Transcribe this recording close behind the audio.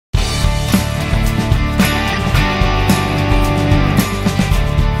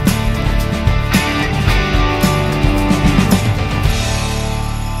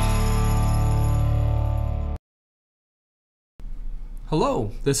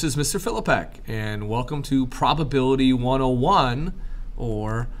Hello, this is Mr. Philippek, and welcome to Probability 101,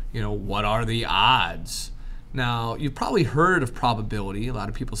 or, what are the odds? Now, you've probably heard of probability. A lot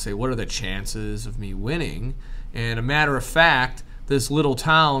of people say, what are the chances of me winning? And a matter of fact, this little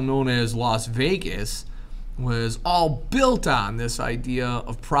town known as Las Vegas was all built on this idea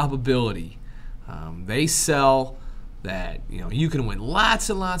of probability. They sell that, you can win lots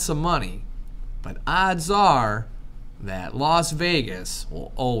and lots of money, but odds are that Las Vegas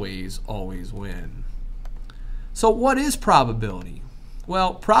will always win. So what is probability?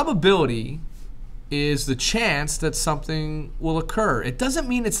 Well, probability is the chance that something will occur. It doesn't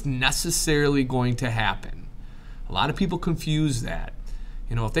mean it's necessarily going to happen. A lot of people confuse that.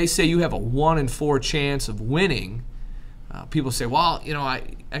 If they say you have a 1 in 4 chance of winning, people say, well, I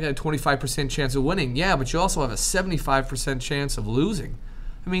got a 25% chance of winning. Yeah, but you also have a 75% chance of losing.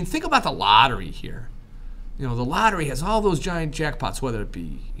 I mean, think about the lottery here. The lottery has all those giant jackpots, whether it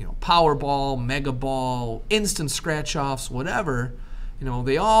be, Powerball, Mega Ball, instant scratch-offs, whatever.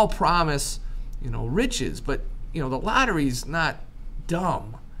 They all promise, riches. But, the lottery's not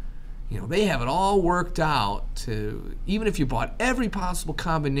dumb. They have it all worked out to, even if you bought every possible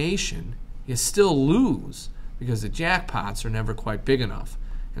combination, you still lose because the jackpots are never quite big enough.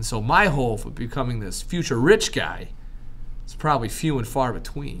 And so my hope of becoming this future rich guy is probably few and far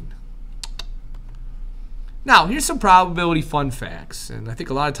between. Now, here's some probability fun facts, and I think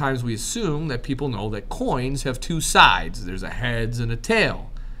a lot of times we assume that people know that coins have two sides. There's a heads and a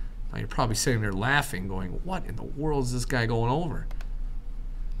tail. Now, you're probably sitting there laughing, going, what in the world is this guy going over?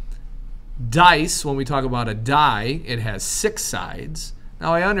 Dice, when we talk about a die, it has 6 sides.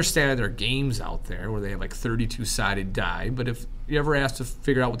 Now, I understand there are games out there where they have like 32-sided die, but if you ever asked to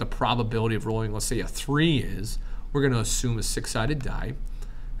figure out what the probability of rolling, let's say, a 3 is, we're going to assume a 6-sided die.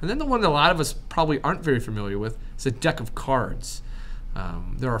 And then the one that a lot of us probably aren't very familiar with is a deck of cards.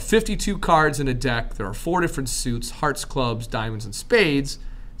 There are 52 cards in a deck. There are 4 different suits: hearts, clubs, diamonds, and spades.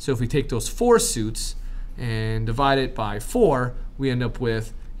 So if we take those 4 suits and divide it by 4, we end up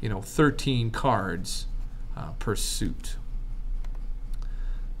with 13 cards per suit.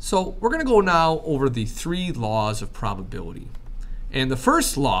 So we're going to go now over the 3 laws of probability. And the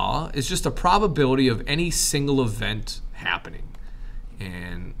first law is just a probability of any single event happening.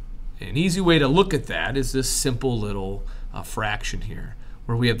 And an easy way to look at that is this simple little fraction here,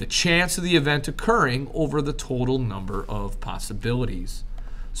 where we have the chance of the event occurring over the total number of possibilities.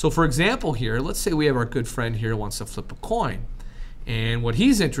 So for example here, let's say we have our good friend here who wants to flip a coin. And what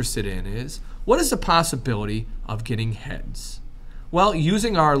he's interested in is, what is the possibility of getting heads? Well,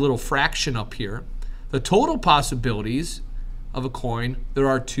 using our little fraction up here, the total possibilities of a coin, there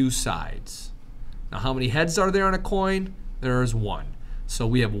are 2 sides. Now, how many heads are there on a coin? There is 1. So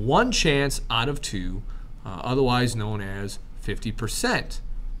we have 1 chance out of 2, otherwise known as 50%.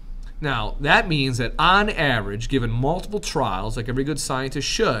 Now, that means that on average, given multiple trials, like every good scientist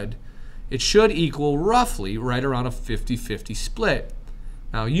should, it should equal roughly right around a 50-50 split.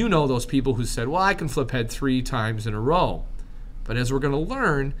 Now, those people who said, well, I can flip head 3 times in a row. But as we're going to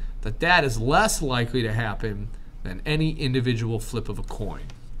learn, that is less likely to happen than any individual flip of a coin.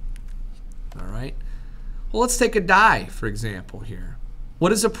 All right? Well, let's take a die, for example, here.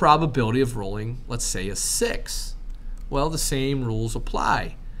 What is the probability of rolling, let's say, a 6? Well, the same rules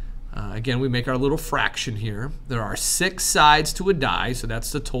apply. Again, we make our little fraction here. There are 6 sides to a die, so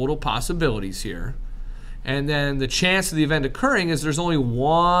that's the total possibilities here. And then the chance of the event occurring is there's only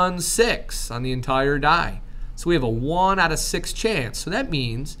 1 6 on the entire die. So we have a 1 out of 6 chance. So that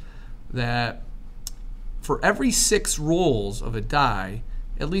means that for every 6 rolls of a die,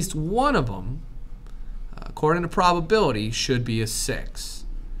 at least one of them, according to probability, should be a 6.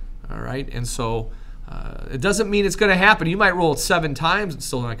 All right, and so it doesn't mean it's going to happen. You might roll it 7 times and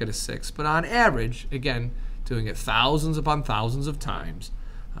still not get a 6. But on average, again, doing it thousands upon thousands of times,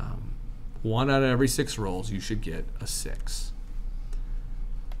 1 out of every 6 rolls, you should get a 6.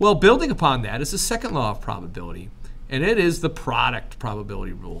 Well, building upon that is the second law of probability, and it is the product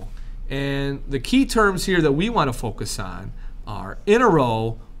probability rule. And the key terms here that we want to focus on are in a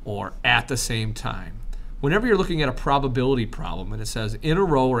row or at the same time. Whenever you're looking at a probability problem and it says in a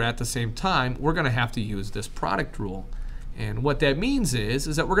row or at the same time, we're going to have to use this product rule. And what that means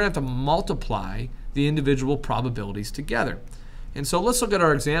is that we're going to have to multiply the individual probabilities together. And so let's look at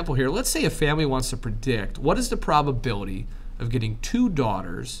our example here. Let's say a family wants to predict what is the probability of getting 2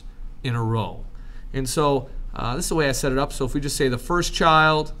 daughters in a row. And so this is the way I set it up. So if we just say the first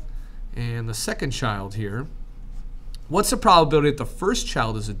child and the second child here, what's the probability that the first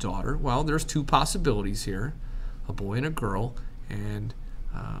child is a daughter? Well, there's 2 possibilities here, a boy and a girl. And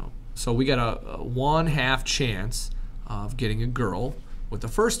so we got a 1/2 chance of getting a girl with the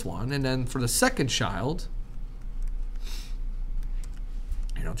first one. And then for the second child,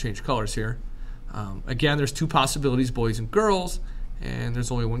 and I'll change colors here. Again, there's two possibilities, boys and girls, and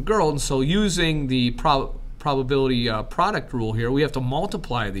there's only one girl. And so using the probability product rule here, we have to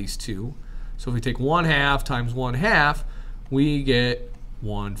multiply these two. So if we take 1/2 times 1/2, we get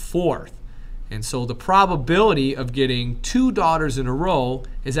 1/4. And so the probability of getting two daughters in a row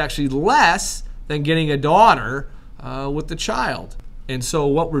is actually less than getting a daughter with the child. And so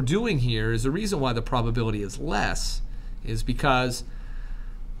what we're doing here is the reason why the probability is less is because,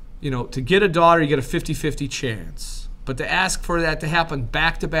 you know, to get a daughter, you get a 50-50 chance. But to ask for that to happen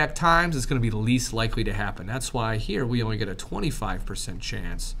back-to-back times is going to be the least likely to happen. That's why here we only get a 25%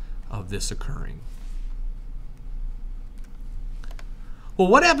 chance of this occurring. Well,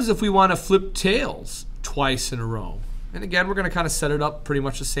 what happens if we want to flip tails twice in a row? And again, we're going to kind of set it up pretty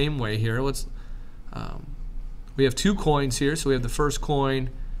much the same way here. We have two coins here, so we have the first coin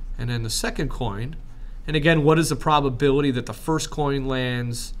and then the second coin. And again, what is the probability that the first coin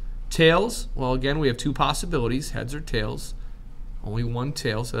lands tails? Well, again, we have two possibilities, heads or tails. Only one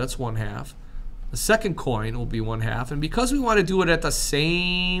tail, so that's 1/2. The second coin will be 1/2. And because we want to do it at the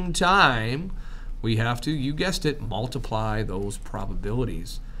same time, we have to, you guessed it, multiply those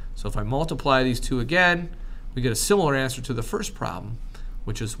probabilities. So if I multiply these two again, we get a similar answer to the first problem,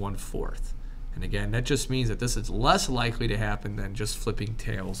 which is 1/4. And again, that just means that this is less likely to happen than just flipping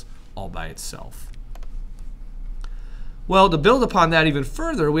tails all by itself. Well, to build upon that even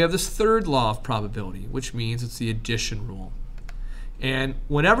further, we have this third law of probability, which means it's the addition rule. And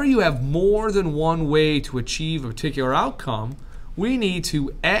whenever you have more than one way to achieve a particular outcome, we need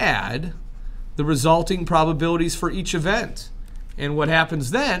to add the resulting probabilities for each event. And what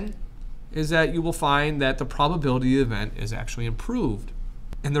happens then is that you will find that the probability of the event is actually improved.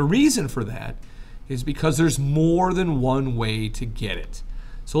 And the reason for that is because there's more than one way to get it.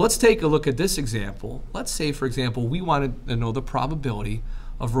 So let's take a look at this example. Let's say, for example, we wanted to know the probability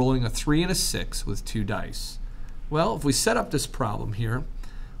of rolling a 3 and a 6 with 2 dice. Well, if we set up this problem here,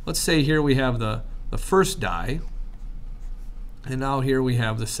 let's say here we have the first die, and now here we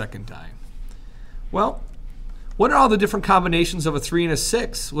have the second die. Well, what are all the different combinations of a 3 and a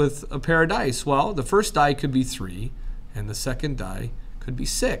 6 with a pair of dice? Well, the first die could be 3, and the second die could be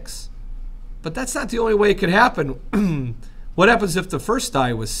 6. But that's not the only way it could happen. What happens if the first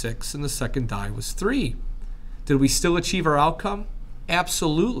die was 6 and the second die was 3? Did we still achieve our outcome?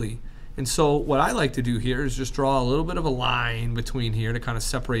 Absolutely. And so what I like to do here is just draw a little bit of a line between here to kind of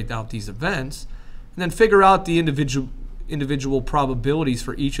separate out these events, and then figure out the individual probabilities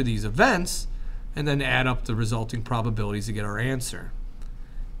for each of these events, and then add up the resulting probabilities to get our answer.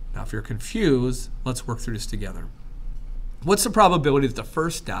 Now, if you're confused, let's work through this together. What's the probability that the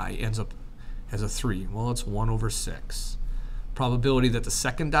first die ends up as a 3? Well, it's 1/6. Probability that the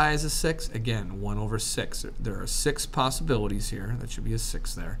second die is a 6? Again, 1/6. There are 6 possibilities here. That should be a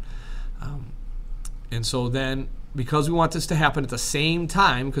 6 there. And so then, because we want this to happen at the same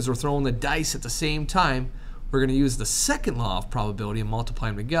time, because we're throwing the dice at the same time, we're going to use the second law of probability and multiply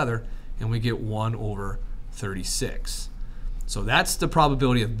them together, and we get 1/36. So that's the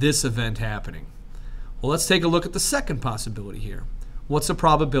probability of this event happening. Well, let's take a look at the second possibility here. What's the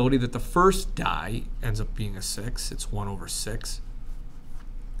probability that the first die ends up being a 6? It's 1/6.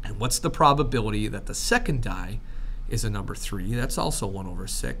 And what's the probability that the second die is a number 3? That's also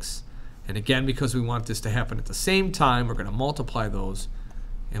 1/6. And again, because we want this to happen at the same time, we're going to multiply those,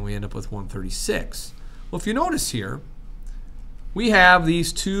 and we end up with 1/36. Well, if you notice here, we have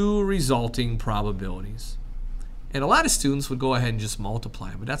these two resulting probabilities. And a lot of students would go ahead and just multiply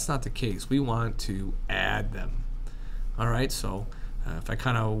them, but that's not the case. We want to add them. All right, so if I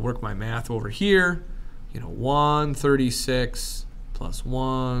kind of work my math over here, 136 plus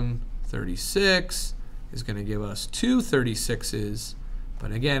 136 is going to give us 2 36s.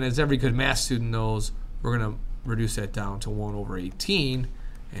 But again, as every good math student knows, we're going to reduce that down to 1/18,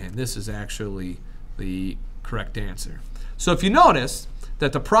 and this is actually the correct answer. So if you notice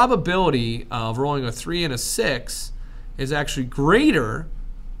that the probability of rolling a 3 and a 6 is actually greater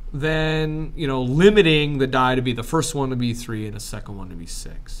than, limiting the die to be the first one to be 3 and the second one to be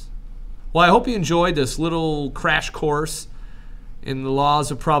 6. Well, I hope you enjoyed this little crash course in the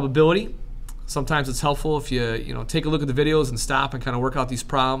laws of probability. Sometimes it's helpful if you take a look at the videos and stop and kind of work out these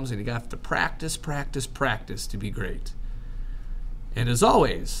problems, and you have to practice, practice, practice to be great. And as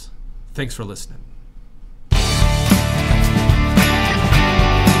always, thanks for listening.